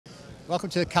Welcome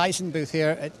to the Kyzen booth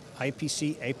here at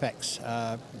IPC Apex,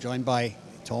 joined by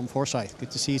Tom Forsyth.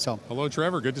 Good to see you, Tom. Hello,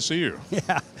 Trevor. Good to see you.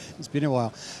 Yeah, it's been a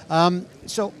while.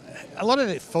 So a lot of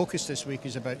the focus this week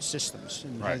is about systems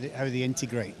and Right. how they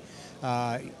integrate.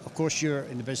 Of course, you're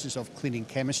in the business of cleaning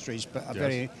chemistries, but a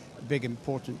very big,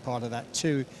 important part of that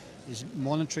too is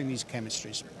monitoring these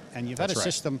chemistries. And you've had That's a right.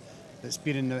 system that's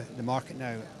been in the market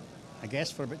now, I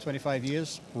guess, for about 25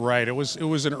 years. Right. It was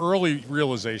an early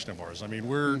realization of ours. I mean,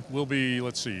 we'll be,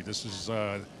 let's see, this is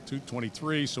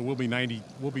 223, so we'll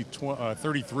be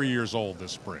 33 years old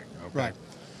this spring. Okay?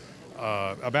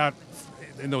 Right. About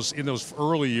in those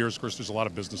early years, of course, there's a lot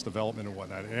of business development and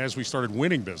whatnot. And as we started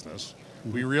winning business,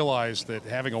 we realized that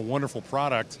having a wonderful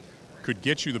product could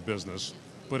get you the business,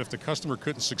 but if the customer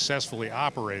couldn't successfully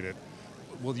operate it,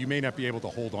 well, you may not be able to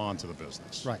hold on to the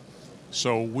business. Right.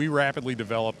 So we rapidly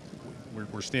developed,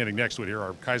 we're standing next to it here,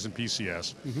 our Kyzen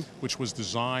PCS, which was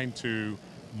designed to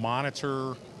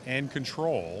monitor and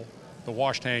control the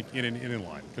wash tank in an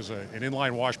inline, because an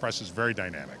inline wash process is very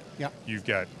dynamic. Yep. You've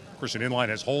got, of course, an inline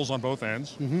has holes on both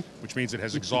ends, which means it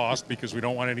has exhaust because we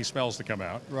don't want any smells to come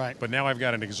out. Right. But now I've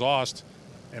got an exhaust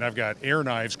and I've got air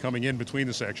knives coming in between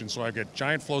the sections, so I've got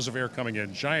giant flows of air coming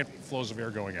in, giant flows of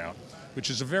air going out, which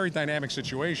is a very dynamic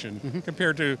situation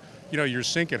compared to, your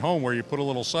sink at home where you put a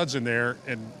little suds in there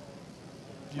and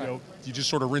you just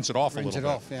sort of rinse it off a little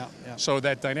bit. Yeah. So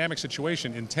that dynamic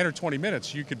situation, in 10 or 20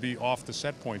 minutes, you could be off the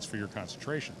set points for your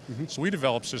concentration. So we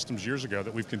developed systems years ago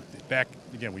that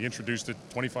we introduced it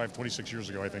 25, 26 years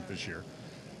ago, I think this year,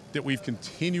 that we've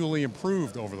continually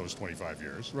improved over those 25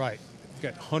 years. Right.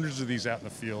 We've got hundreds of these out in the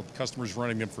field, customers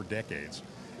running them for decades.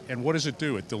 And what does it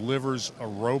do? It delivers a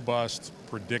robust,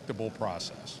 predictable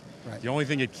process. Right. The only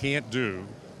thing it can't do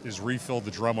is refill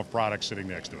the drum of product sitting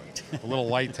next to it. The little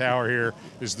light tower here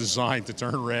is designed to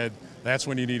turn red. That's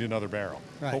when you need another barrel.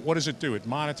 Right. But what does it do? It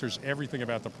monitors everything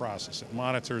about the process. It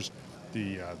monitors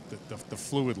the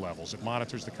fluid levels. It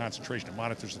monitors the concentration. It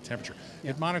monitors the temperature.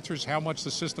 Yeah. It monitors how much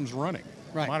the system's running.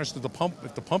 Right. It monitors the pump,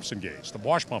 if the pump's engaged, the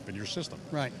wash pump in your system.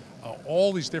 Right.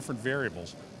 All these different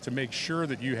variables to make sure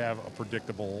that you have a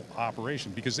predictable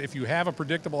operation. Because if you have a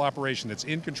predictable operation that's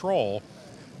in control,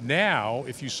 now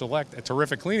if you select a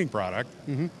terrific cleaning product,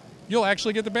 you'll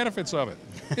actually get the benefits of it.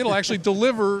 It'll actually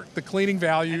deliver the cleaning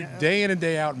value day in and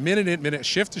day out, minute in, minute,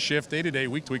 shift to shift, day to day,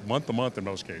 week to week, month to month in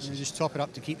most You cases. just top it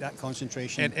up to keep that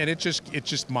concentration. And it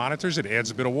just monitors, it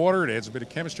adds a bit of water, it adds a bit of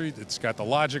chemistry, it's got the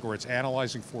logic where it's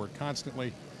analyzing for it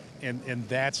constantly. And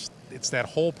it's that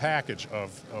whole package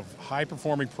of high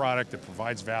performing product that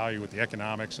provides value with the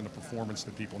economics and the performance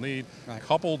that people need,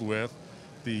 coupled with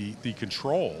the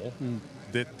control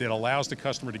that allows the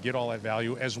customer to get all that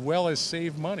value as well as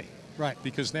save money. Right.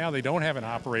 Because now they don't have an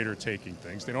operator taking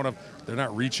things. They're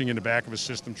not reaching in the back of a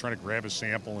system trying to grab a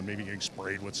sample and maybe getting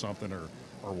sprayed with something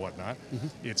or whatnot.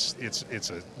 It's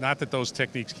not that those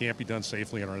techniques can't be done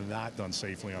safely and are not done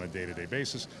safely on a day-to-day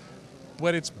basis,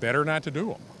 but it's better not to do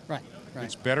them. Right.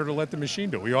 It's better to let the machine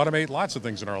do it. We automate lots of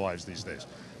things in our lives these days.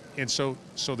 And so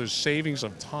there's savings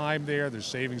of time there's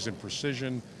savings in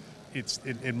precision.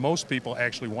 And most people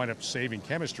actually wind up saving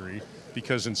chemistry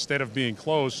because instead of being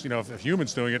close, if a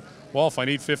human's doing it, well, if I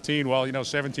need 15,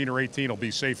 17 or 18 will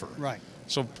be safer. Right.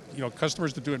 So,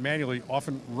 customers that do it manually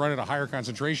often run at a higher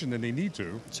concentration than they need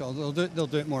to. So they'll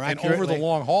do it more And accurately. over the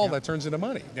long haul, that turns into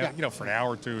money. Now, for an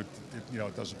hour or two,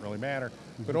 it doesn't really matter.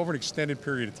 But over an extended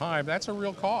period of time, that's a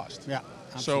real cost. Yeah,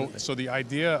 absolutely. So the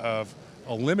idea of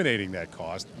eliminating that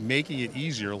cost, making it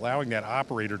easier, allowing that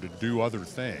operator to do other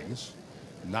things,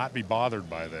 not be bothered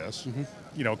by this,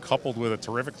 coupled with a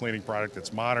terrific cleaning product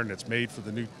that's modern, that's made for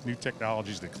the new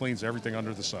technologies, that cleans everything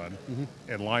under the sun,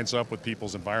 and lines up with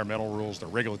people's environmental rules, their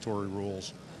regulatory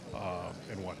rules,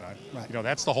 and whatnot. Right.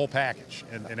 That's the whole package,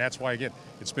 and that's why, again,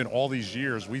 it's been all these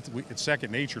years. It's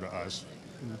second nature to us.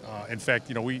 In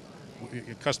fact,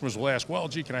 customers will ask, well,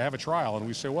 gee, can I have a trial? And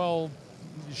we say, well,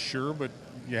 sure, but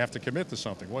you have to commit to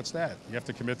something. What's that? You have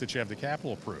to commit that you have the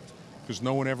capital approved, because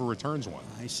no one ever returns one.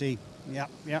 I see.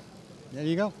 Yep. There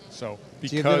you go. So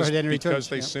you've never had any because returns,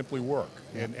 they simply work,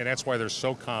 and that's why they're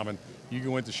so common. You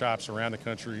go into shops around the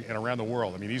country and around the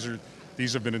world. I mean,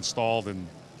 these have been installed in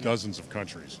dozens of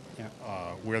countries,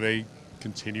 where they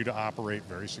continue to operate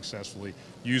very successfully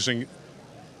using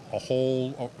a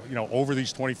whole. Over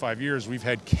these 25 years, we've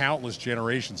had countless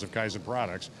generations of Kyzen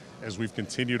products as we've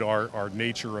continued our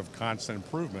nature of constant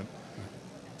improvement.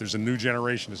 There's a new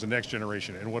generation, there's a next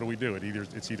generation, and what do we do?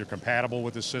 It's either compatible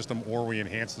with the system or we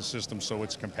enhance the system so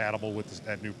it's compatible with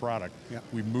that new product.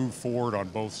 We move forward on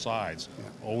both sides,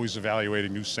 always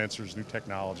evaluating new sensors, new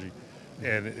technology,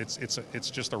 and it's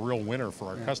just a real winner for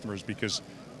our customers because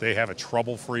they have a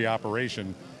trouble-free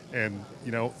operation And,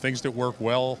 you know, things that work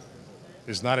well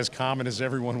is not as common as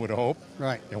everyone would hope.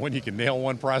 Right. And when you can nail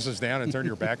one process down and turn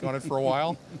your back on it for a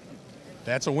while,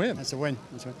 that's a win. That's a win.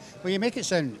 That's a win. Well, you make it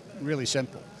sound really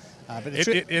simple. But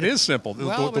it is simple.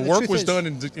 Well, the work was done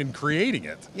in creating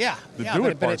it. Yeah. The do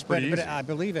it part's pretty easy. But I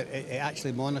believe it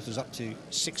actually monitors up to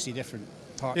 60 different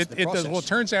parts of the It process. does. Well, it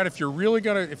turns out if you're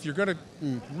gonna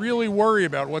really worry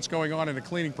about what's going on in the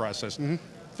cleaning process,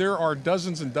 there are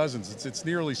dozens and dozens. It's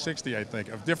nearly 60, I think,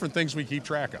 of different things we keep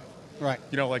track of. Right.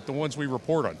 You know, like the ones we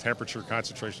report on, temperature,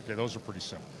 concentration. Okay, those are pretty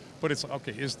simple. But it's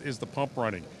okay. Is the pump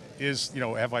running?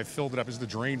 Have I filled it up? Is the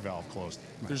drain valve closed?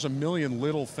 Right. There's a million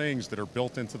little things that are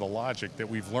built into the logic that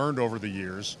we've learned over the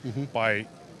years by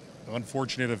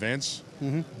unfortunate events,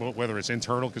 whether it's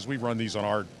internal, because we run these on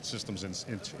our systems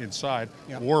inside,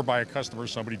 or by a customer,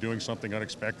 somebody doing something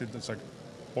unexpected. It's like,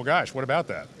 well, gosh, what about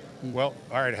that? Well,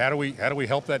 all right, how do we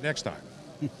help that next time?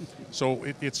 So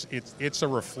it's a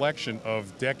reflection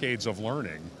of decades of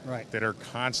learning that are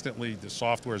constantly, the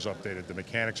software is updated, the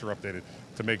mechanics are updated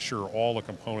to make sure all the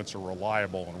components are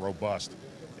reliable and robust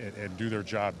and do their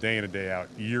job day in and day out,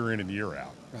 year in and year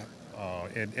out.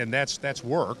 Right. And that's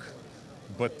work,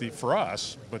 but for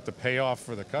us, the payoff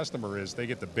for the customer is they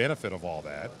get the benefit of all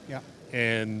that. Yeah.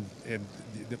 And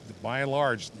by and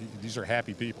large, these are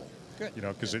happy people. Good. You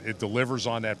know, because it delivers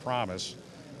on that promise,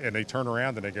 and they turn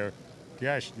around and they go,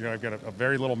 gosh, you know, I've got a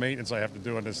very little maintenance I have to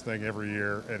do on this thing every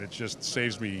year, and it just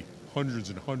saves me hundreds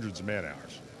and hundreds of man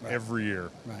hours every year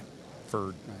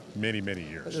for many, many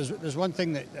years. But there's one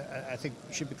thing that I think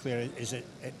should be clear, is that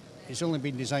it's only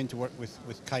been designed to work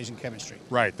with Kyzen chemistry.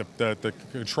 Right. The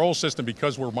control system,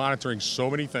 because we're monitoring so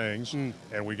many things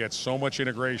and we get so much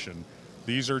integration,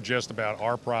 these are just about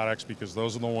our products because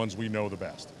those are the ones we know the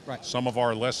best. Right. Some of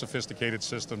our less sophisticated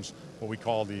systems, what we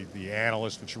call the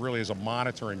analyst, which really is a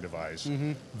monitoring device,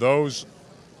 those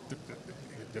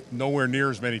nowhere near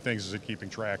as many things as it's keeping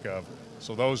track of.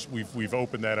 So those we've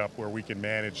opened that up where we can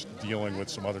manage dealing with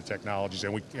some other technologies,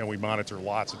 and we monitor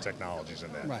lots of technologies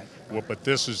in that. Right. Well, but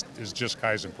this is just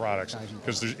Kyzen products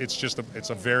because it's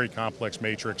a very complex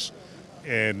matrix,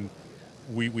 and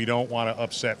we don't want to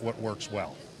upset what works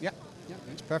well. Yeah. Yeah,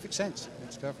 makes perfect sense.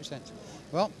 Makes perfect sense.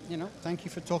 Well, you know, thank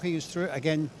you for talking us through it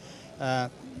again,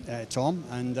 Tom.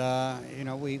 And you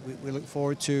know, we look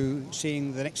forward to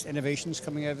seeing the next innovations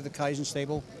coming out of the Kyzen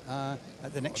stable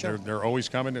at the next show. They're always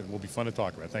coming. It will be fun to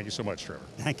talk about. Thank you so much, Trevor.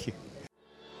 Thank you.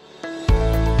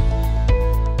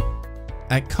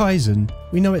 At Kyzen,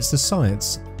 we know it's the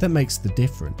science that makes the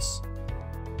difference.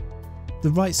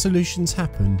 The right solutions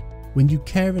happen when you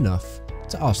care enough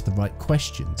to ask the right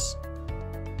questions.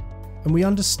 And we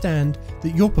understand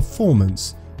that your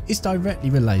performance is directly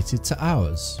related to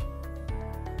ours.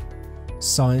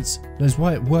 Science knows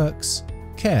why it works,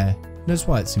 care knows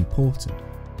why it's important.